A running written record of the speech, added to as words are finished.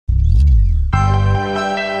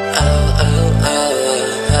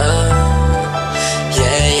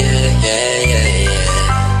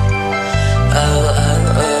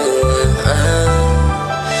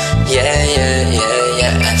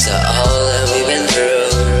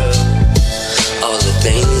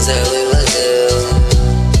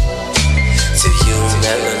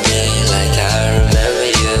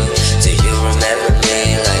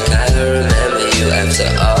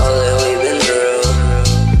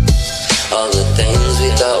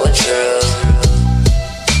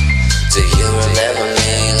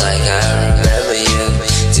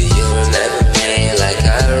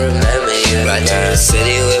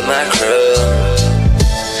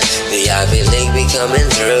headache be coming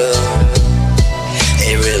through.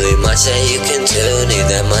 Ain't really much that you can do. Need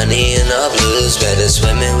that money in our blues. Better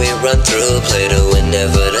swimming we run through. Play to win,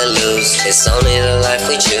 never to lose. It's only the life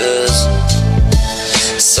we choose,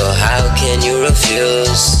 so how can you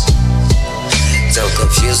refuse? Don't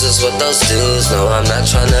confuse us with those dudes. No, I'm not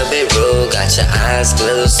tryna be rude. Got your eyes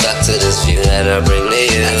glued, stuck to this view that I bring to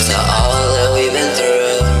you. After all that we've been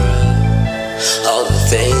through, all the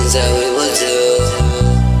things that we would do,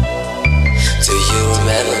 do you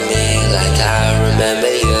remember me like I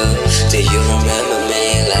remember you? Do you remember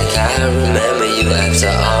me like I remember you?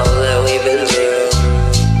 After all that we've been through,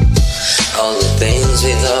 all the things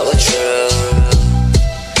we thought were true,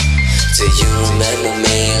 do you remember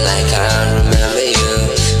me like I remember you?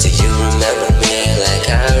 Do you remember me like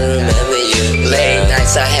I remember you? Late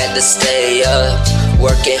nights I had to stay up,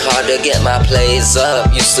 working hard to get my plays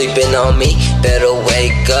up. You sleeping on me, better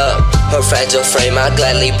wake up. Her fragile frame I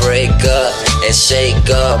gladly break up and shake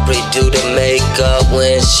up, redo the makeup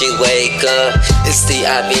when she wake up. It's the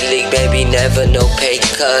Ivy League, baby, never no pay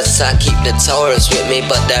cuts. I keep the Taurus with me,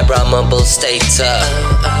 but that Brahma bull stay tough.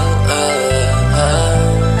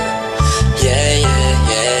 Yeah, yeah,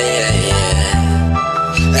 yeah, yeah,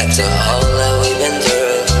 yeah. After all that we've been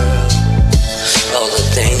through, all the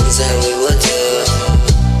things that we would do,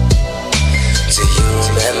 do you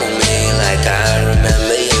remember me like I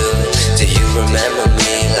remember you? Do you remember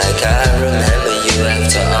me like I remember you?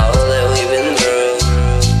 After all that we've been through,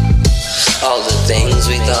 all the things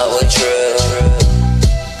we thought were true,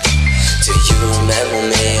 do you remember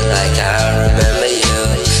me like I remember you?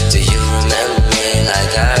 Do you remember me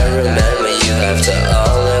like I remember you? After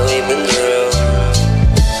all that we've been through,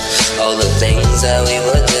 all the things that we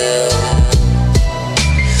would do,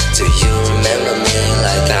 do you remember me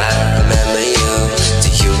like I remember you? Do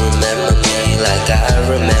you remember me like I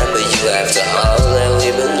remember you? After all that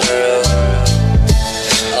we've been through,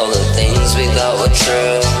 all the things we thought were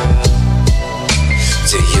true,